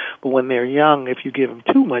them. But when they're young, if you give them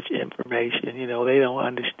too much information, they don't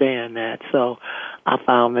understand that. So I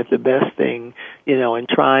found that the best thing, in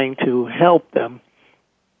trying to help them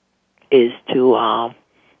is to,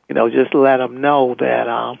 just let them know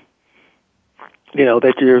that.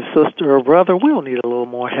 That your sister or brother will need a little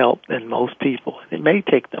more help than most people. It may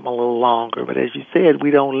take them a little longer, but as you said,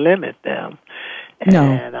 we don't limit them. No.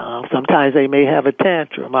 And sometimes they may have a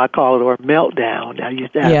tantrum, I call it, or a meltdown. I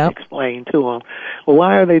used to have to explain to them, well,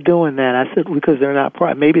 why are they doing that? I said, because they're not,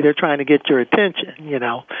 maybe they're trying to get your attention,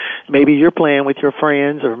 Maybe you're playing with your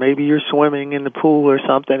friends, or maybe you're swimming in the pool or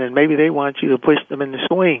something, and maybe they want you to push them in the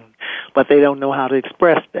swing, but they don't know how to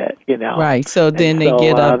express that, Right, so then they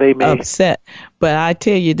get upset. But I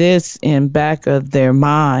tell you this, in back of their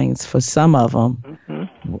minds, for some of them,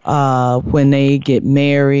 when they get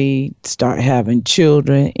married, start having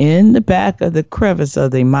children, in the back of the crevice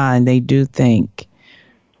of their mind, they do think,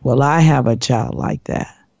 well, I have a child like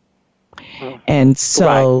that. And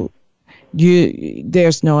so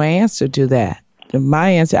there's no answer to that. My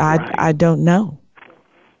answer, I don't know.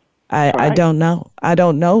 I don't know. I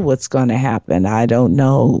don't know what's going to happen. I don't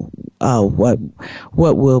know what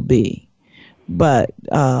will be. But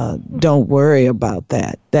don't worry about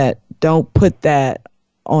that. Don't put that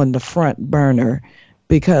on the front burner,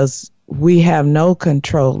 because we have no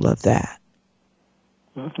control of that.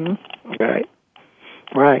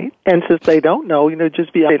 Right. And since they don't know,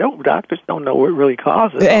 doctors don't know what really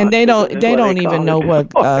causes it. And they don't even know what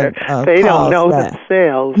they don't know that.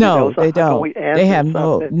 Themselves. No, they don't. They have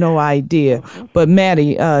no idea. But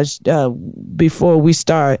Maddie, before we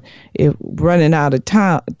start running out of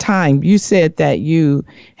time, you said that you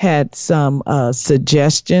had some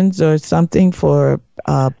suggestions or something for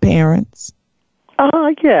parents.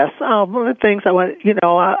 Yes. One of the things I want,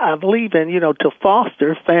 I believe in, to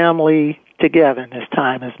foster family togetherness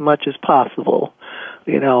time as much as possible,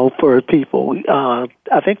 for people.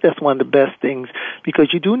 I think that's one of the best things,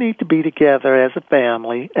 because you do need to be together as a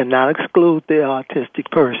family and not exclude the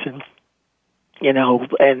autistic person,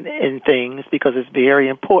 and things, because it's very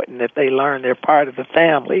important that they learn they're part of the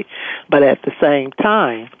family. But at the same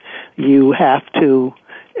time, you have to,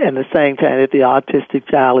 at the same time that the autistic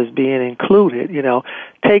child is being included,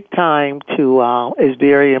 take time to, is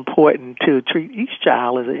very important to treat each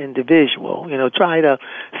child as an individual. Try to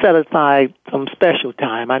set aside some special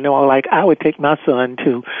time. I know, I would take my son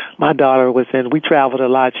to, my daughter we traveled a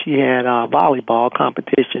lot. She had volleyball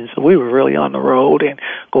competitions, so we were really on the road and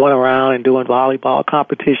going around and doing volleyball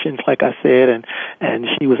competitions, like I said, and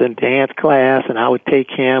she was in dance class, and I would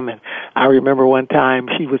take him, and I remember one time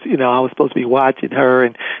she was, I was supposed to be watching her,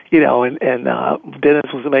 and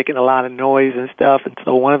Dennis was making a lot of noise and stuff, and so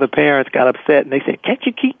so one of the parents got upset and they said, "Can't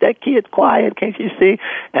you keep that kid quiet? Can't you see?"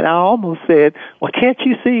 And I almost said, "Well, can't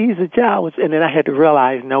you see he's a child?" And then I had to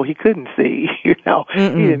realize, no, he couldn't see. He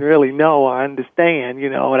didn't really know or understand.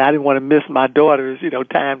 And I didn't want to miss my daughter's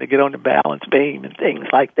time to get on the balance beam and things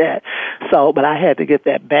like that. So, but I had to get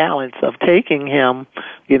that balance of taking him,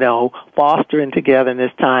 fostering together in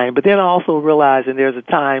this time, but then also realizing there's a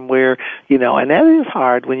time where, and that is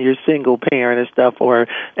hard when you're single parent and stuff,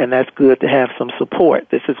 and that's good to have some support.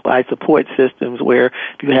 This is why support systems where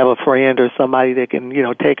if you have a friend or somebody that can,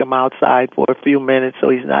 take him outside for a few minutes so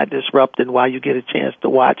he's not disrupted while you get a chance to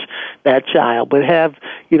watch that child, but have,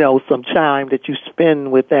 some time that you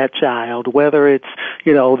spend with that child, whether it's,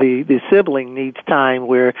 the sibling needs time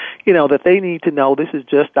where, that they need to know this is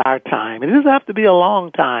just our time. It doesn't have to be a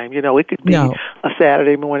long time. It could be a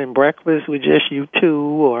Saturday morning breakfast with just you two,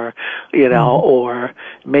 or, or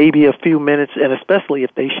maybe a few minutes, and especially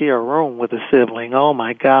if they share a room with a sibling. Oh,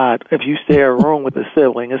 my God. If you share a room with a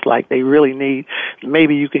sibling, it's like they really need,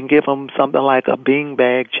 maybe you can give them something like a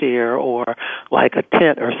beanbag chair or like a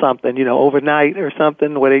tent or something, overnight or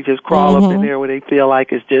something where they just crawl up in there where they feel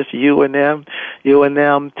like it's just you and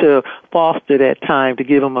them to foster that time, to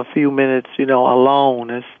give them a few minutes, alone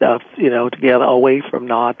and stuff, together away from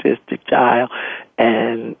the autistic child.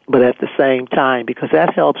 But at the same time, because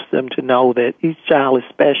that helps them to know that each child is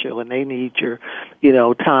special and they need your,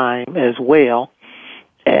 time as well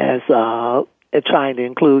as trying to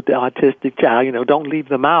include the autistic child. Don't leave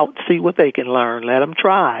them out. See what they can learn. Let them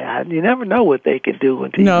try. You never know what they can do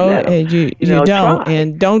until you let them, you don't. Try.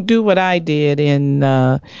 And don't do what I did. And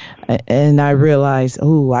I realized,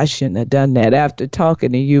 I shouldn't have done that after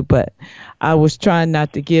talking to you. But I was trying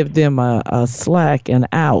not to give them a slack and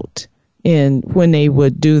out when they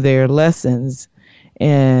would do their lessons,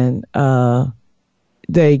 and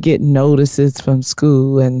they get notices from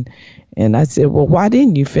school. And I said, well, why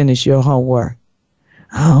didn't you finish your homework?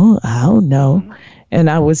 I don't know. And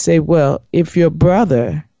I would say, well, if your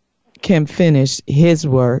brother can finish his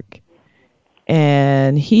work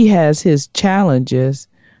and he has his challenges,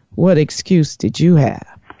 what excuse did you have?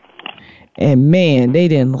 And man, they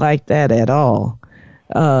didn't like that at all.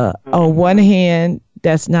 On one hand,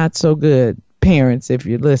 that's not so good. Parents, if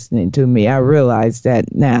you're listening to me, I realize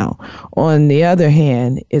that now. On the other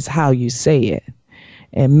hand, it's how you say it.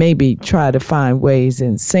 And maybe try to find ways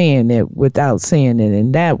in saying it without saying it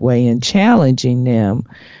in that way, and challenging them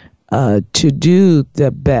to do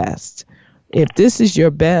the best. If this is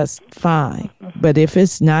your best, fine. But if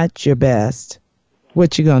it's not your best,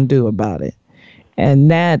 what you going to do about it?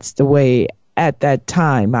 And that's the way at that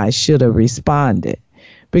time I should have responded,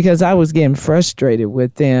 because I was getting frustrated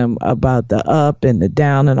with them about the up and the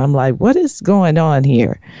down. And I'm like, what is going on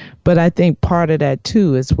here? But I think part of that,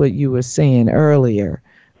 too, is what you were saying earlier,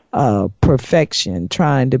 perfection,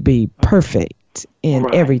 trying to be perfect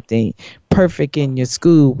in everything, perfect in your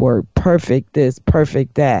schoolwork, perfect this,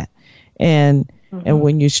 perfect that. And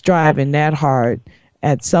when you're striving that hard,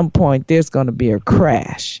 at some point there's going to be a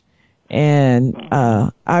crash. And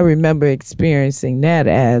I remember experiencing that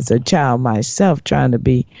as a child myself, trying to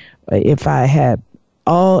be, if I had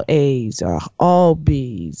all A's or all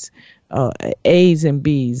B's, A's and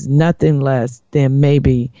B's, nothing less, then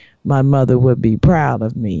maybe my mother would be proud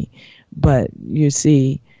of me. But you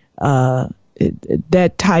see,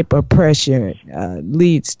 that type of pressure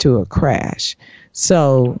leads to a crash.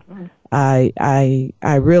 So I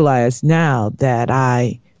realize now that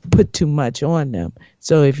I put too much on them.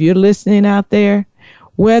 So if you're listening out there,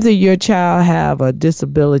 whether your child have a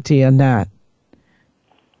disability or not,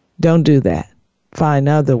 don't do that. Find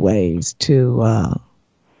other ways to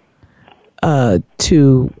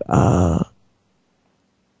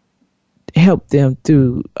help them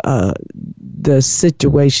through the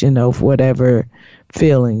situation of whatever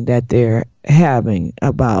feeling that they're having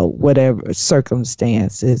about whatever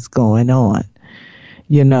circumstance is going on.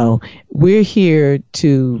 We're here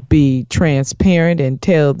to be transparent and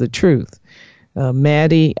tell the truth.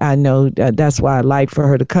 Maddie, I know that's why I like for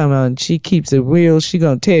her to come on. She keeps it real. She's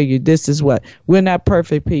going to tell you this is what. We're not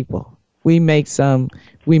perfect people. We make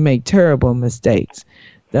terrible mistakes.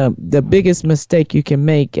 The biggest mistake you can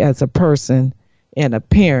make as a person and a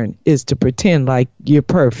parent is to pretend like you're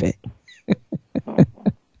perfect.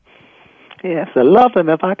 Yes, I love them.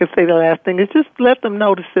 If I could say the last thing, is just let them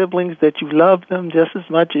know, the siblings, that you love them just as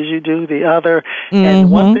much as you do the other. And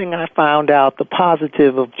one thing I found out, the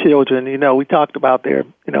positive of children, we talked about their,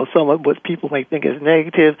 some of what people may think is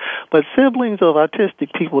negative, but siblings of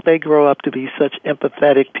autistic people, they grow up to be such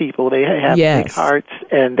empathetic people. They have big hearts,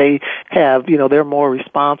 and they have, they're more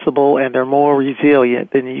responsible and they're more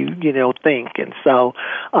resilient than you think. And so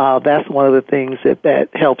that's one of the things that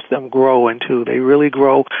helps them grow into. They really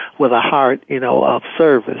grow with a heart, of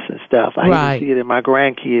service and stuff. I even see it in my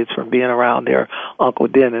grandkids from being around their Uncle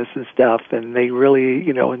Dennis and stuff, and they really,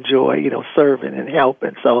 enjoy, serving and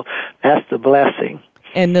helping. So that's the blessing.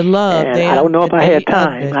 And the love. And I don't know if I had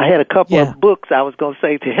time. I had a couple of books I was going to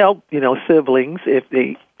say to help, siblings if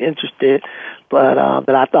they interested, but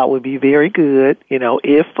that I thought would be very good.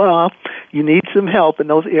 If you need some help in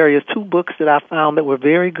those areas, 2 books that I found that were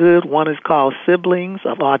very good. One is called Siblings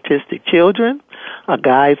of Autistic Children, A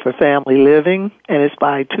Guide for Family Living, and it's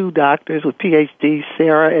by 2 doctors with PhDs,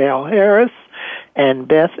 Sarah L. Harris and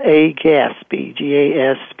Beth A. Gaspey,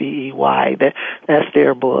 Gaspey. That's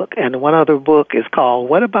their book. And one other book is called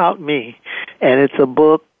What About Me? And it's a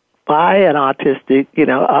book by an autistic,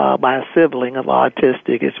 by a sibling of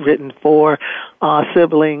autistic. It's written for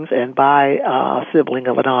siblings and by a sibling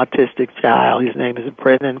of an autistic child. His name is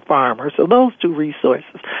Brendan Farmer. So those 2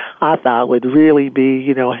 resources I thought would really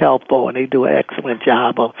be, helpful, and they do an excellent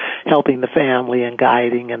job of helping the family and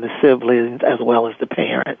guiding and the siblings as well as the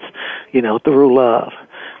parents, through love.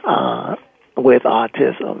 With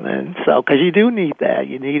autism. And so, because you do need that.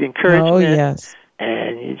 You need encouragement. Oh, yes.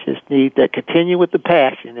 And you just need to continue with the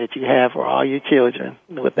passion that you have for all your children,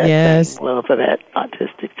 with that same love for that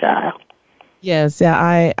autistic child. Yes,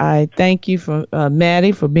 I thank you for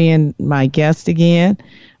Maddie for being my guest again.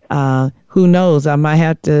 Who knows? I might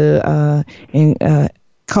have to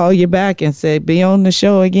call you back and say be on the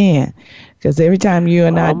show again, because every time you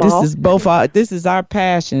and I, this is our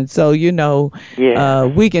passion. So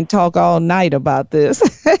we can talk all night about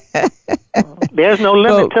this. There's no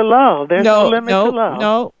limit to love. There's no limit to love.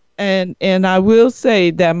 No, and I will say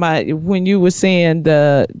that when you were saying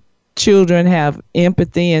the children have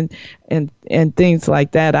empathy and things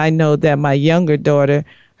like that, I know that my younger daughter,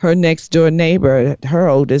 her next door neighbor, her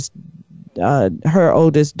oldest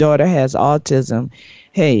daughter has autism.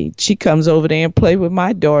 Hey, she comes over there and play with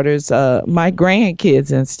my daughters, my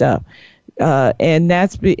grandkids and stuff. My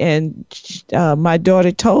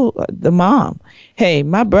daughter told the mom, hey,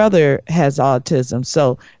 my brother has autism,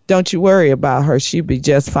 so don't you worry about her. She'll be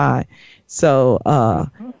just fine. So,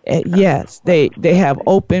 yes, they have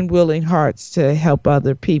open, willing hearts to help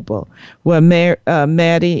other people. Well,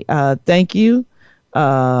 Maddie, thank you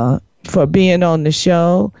for being on the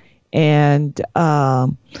show. And I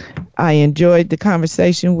enjoyed the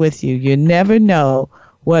conversation with you. You never know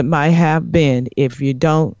what might have been if you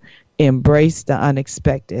don't embrace the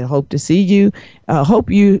unexpected. Hope to see you. Hope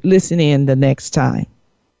you listen in the next time.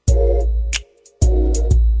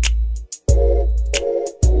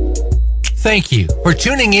 Thank you for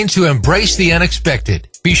tuning in to Embrace the Unexpected.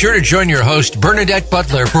 Be sure to join your host, Bernadette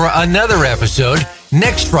Butler, for another episode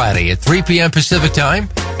next Friday at 3 p.m. Pacific Time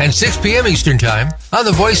and 6 p.m. Eastern Time on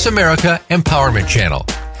the Voice America Empowerment Channel.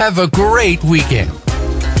 Have a great weekend.